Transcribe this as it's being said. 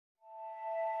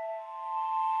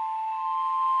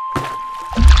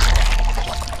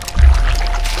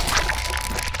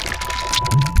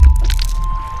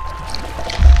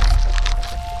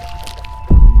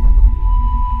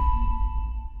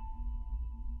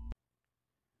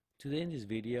Today in this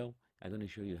video, I'm going to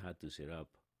show you how to set up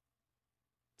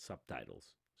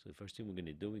subtitles. So the first thing we're going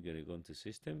to do, we're going to go into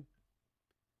System,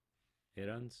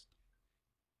 Add-ons,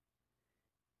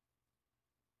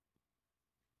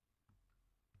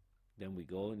 then we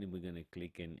go and then we're going to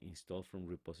click and Install from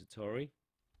Repository.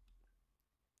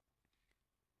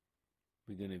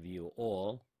 We're going to view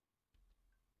all,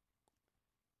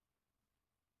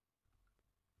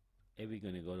 and we're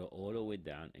going to go all the way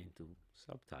down into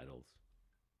Subtitles.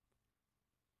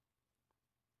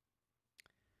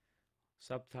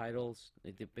 Subtitles,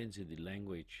 it depends on the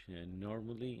language.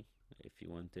 Normally, if you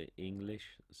want the English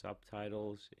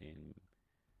subtitles, and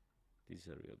this is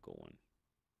a real good one,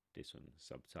 this one,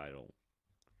 subtitle,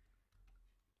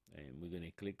 and we're going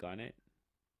to click on it,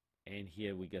 and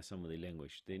here we got some of the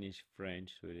language: Danish,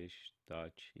 French, Swedish,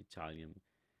 Dutch, Italian,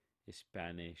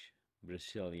 Spanish,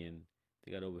 Brazilian.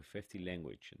 They got over 50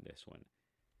 language in this one,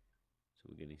 so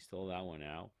we're going to install that one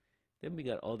out. Then we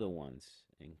got other ones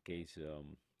in case you're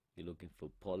looking for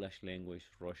Polish language,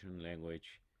 Russian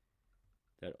language.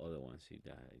 That other one, see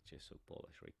that it's just so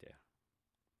Polish right there.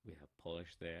 We have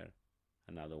Polish there,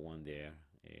 another one there.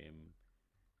 I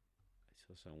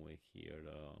saw somewhere here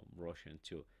Russian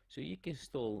too. So you can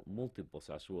install multiples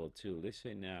as well too. Let's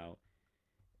say now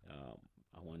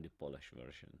I want the Polish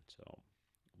version, so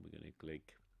we're gonna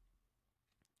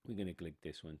click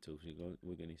this one too. So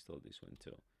we're gonna install this one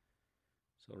too.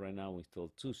 So right now we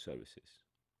install two services.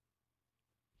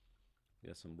 We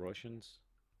got some Russians.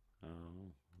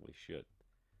 We should.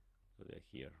 So they're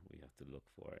here. We have to look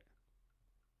for it.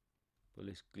 But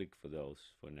let's click for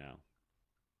those for now.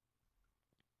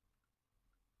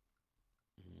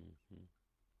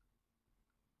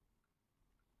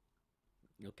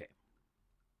 Okay.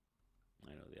 I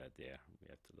know they are there. We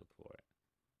have to look for it.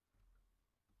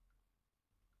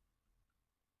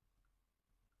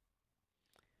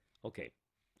 Okay.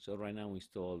 So right now we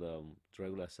installed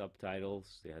regular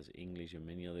subtitles. It has English and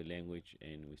many other language,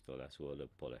 and we installed as well the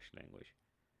Polish language.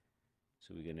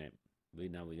 So we're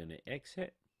gonna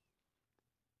exit.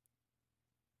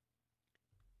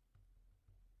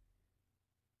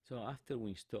 So after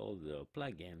we install the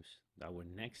plugins, our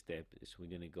next step is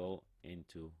we're gonna go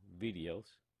into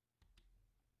videos.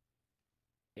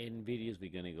 In videos, we're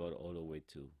gonna go all the way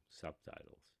to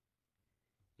subtitles.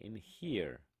 In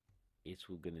here,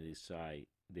 we're gonna decide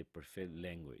the preferred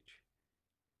language.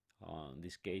 In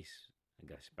this case, I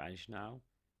got Spanish now,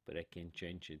 but I can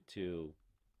change it to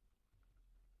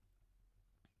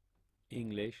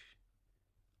English.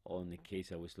 Or in the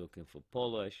case I was looking for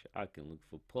Polish, I can look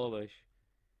for Polish.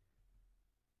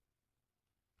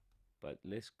 But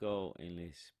let's go and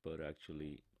let's put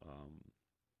actually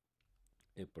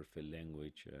a preferred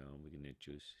language. We're gonna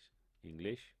choose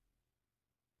English.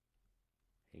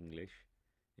 English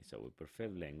is our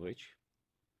preferred language.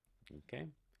 Okay.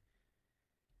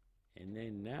 And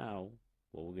then now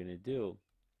what we're gonna do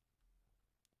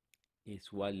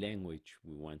is what language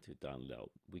we want to download.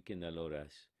 We can download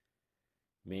as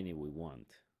many we want,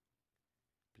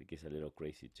 but it gets a little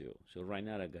crazy too. So right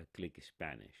now I got click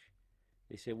Spanish.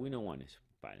 They say we don't want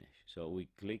Spanish, so we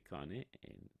click on it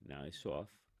and now it's off.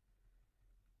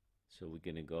 So we're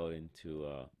gonna go into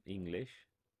English,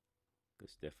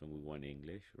 because definitely we want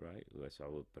English, right? That's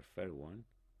our preferred one.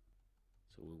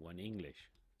 So we want English.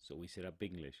 So we set up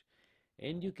English.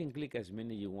 And you can click as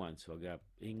many you want. So I got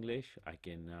English. I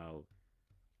can now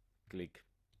click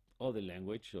other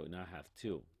language. So now I have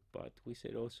two. But we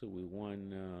said also we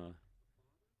want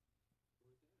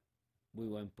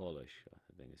Polish.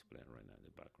 I think it's playing right now in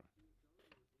the background.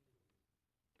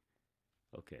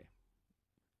 Okay.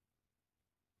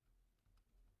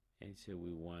 And so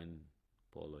we want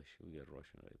Polish. We got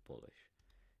Russian already, Polish.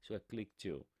 So I click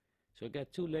two. So I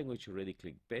got two languages already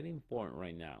clicked. Very important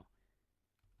right now.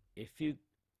 If you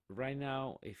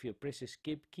press a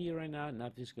skip key right now,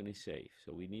 nothing's gonna save.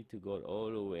 So we need to go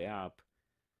all the way up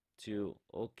to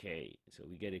OK. So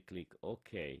we gotta click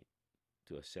OK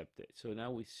to accept it. So now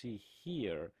we see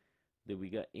here that we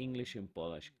got English and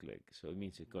Polish click. So it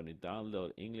means it's gonna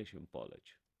download English and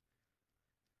Polish.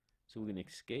 So we're gonna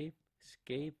escape,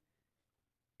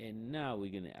 and now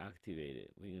we're gonna activate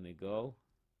it. We're gonna go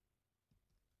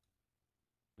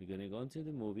into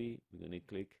the movie. We're gonna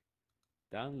click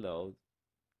download,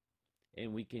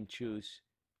 and we can choose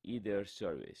either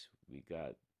service. We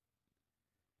got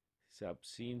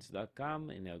subscence.com,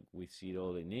 and now we see it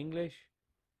all in English.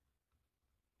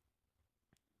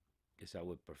 It's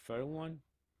our preferred one.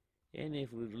 And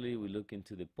if we look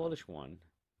into the Polish one,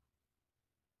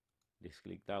 Let's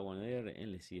click that one there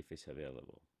and let's see if it's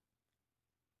available.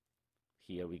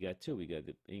 Here we got two. We got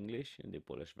the English and the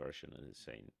Polish version of the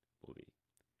same movie.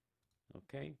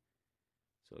 Okay,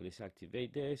 so let's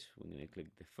activate this. We're gonna click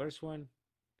the first one.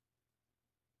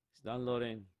 It's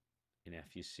downloading, and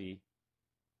as you see,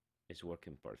 it's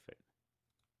working perfect.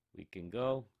 We can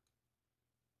go.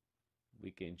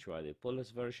 We can try the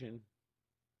Polish version.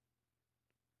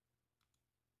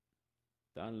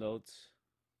 Downloads,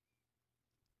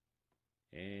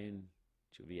 and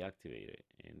to be activated.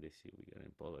 And let's see, we got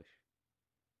in Polish.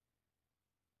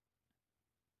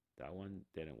 That one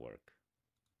didn't work.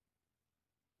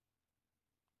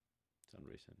 For some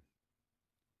reason.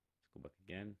 Let's go back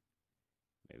again.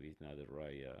 Maybe it's not the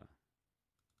right.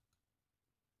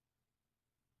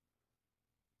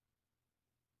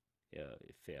 Yeah,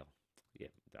 it failed. Yeah,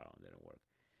 that one didn't work.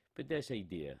 But that's the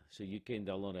idea. So you can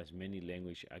download as many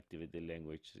language, activate the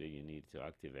language that you need to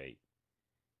activate.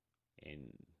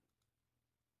 And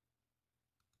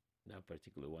that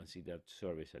particular one, see that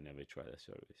service, I never tried that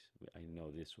service. I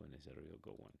know this one is a real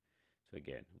good one. So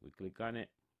again, we click on it,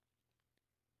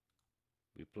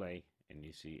 we play, and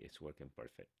you see it's working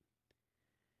perfect.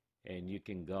 And you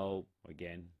can go,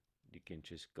 again, you can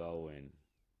just go and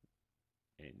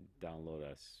download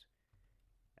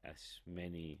as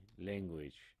many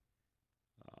language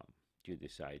you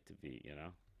decide to be, you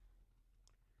know.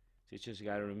 So you just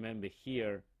got to remember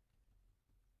here,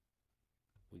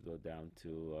 we go down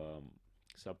to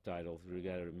subtitles. We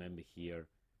got to remember here,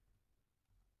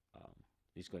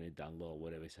 it's going to download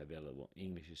whatever is available,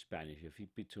 English or Spanish. If you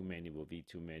put too many, it will be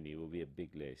too many. It will be a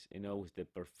big list. And always the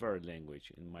preferred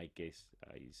language. In my case,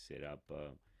 I set up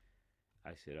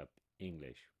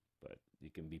English, but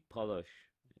you can be Polish.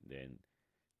 And then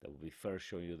that will be first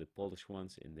show you the Polish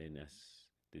ones, and then as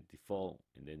the default,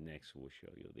 and then next will show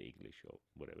you the English or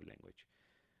whatever language.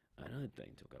 Another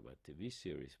thing to talk about TV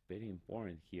series, very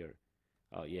important here.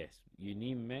 Oh yes, you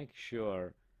need to make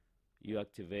sure you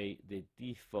activate the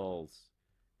defaults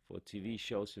for TV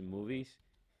shows and movies.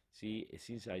 See,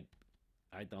 since I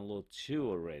download two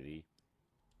already,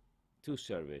 two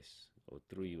service or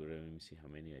three. Let me see how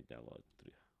many I download.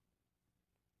 Three.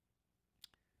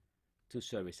 Two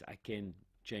service. I can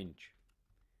change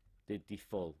the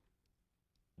default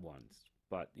ones,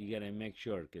 but you gotta make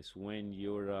sure, because when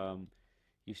you're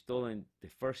installing the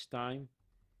first time,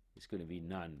 it's gonna be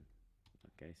none.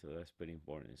 Okay, so that's pretty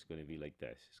important. It's gonna be like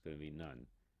this. It's gonna be none.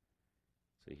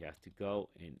 So you have to go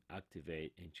and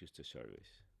activate and choose the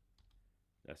service.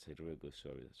 That's a really good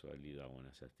service. So I leave that one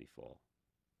as a default.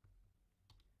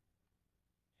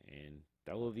 And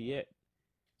that will be it.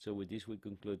 So with this, we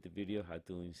conclude the video how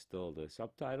to install the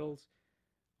subtitles.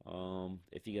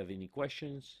 If you have any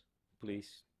questions,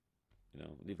 please,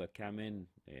 leave a comment.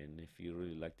 And if you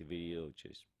really like the video,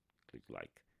 just click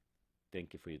like.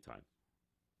 Thank you for your time.